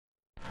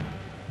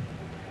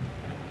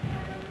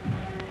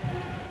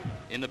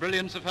In the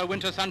brilliance of her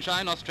winter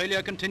sunshine,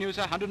 Australia continues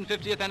her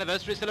 150th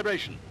anniversary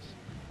celebrations.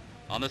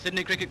 On the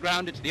Sydney Cricket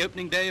Ground, it's the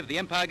opening day of the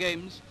Empire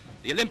Games,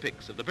 the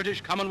Olympics of the British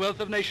Commonwealth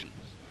of Nations.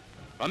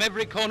 From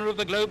every corner of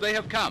the globe they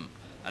have come,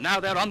 and now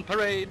they're on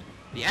parade,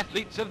 the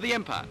athletes of the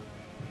Empire.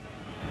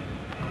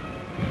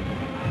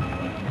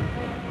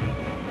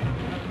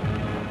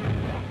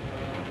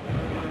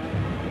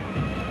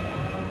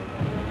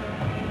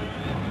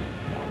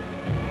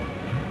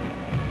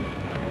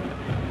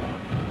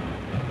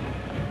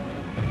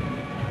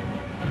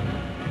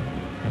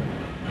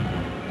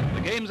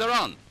 The games are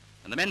on,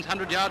 and the men's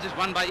 100 yards is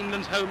won by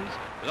England's Holmes,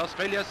 with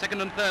Australia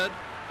second and third,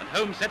 and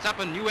Holmes sets up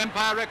a new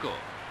Empire record.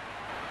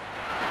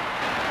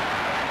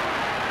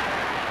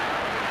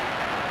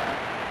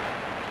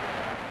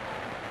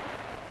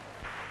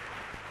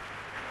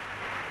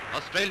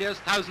 Australia's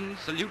thousands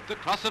salute the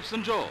Cross of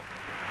St. George.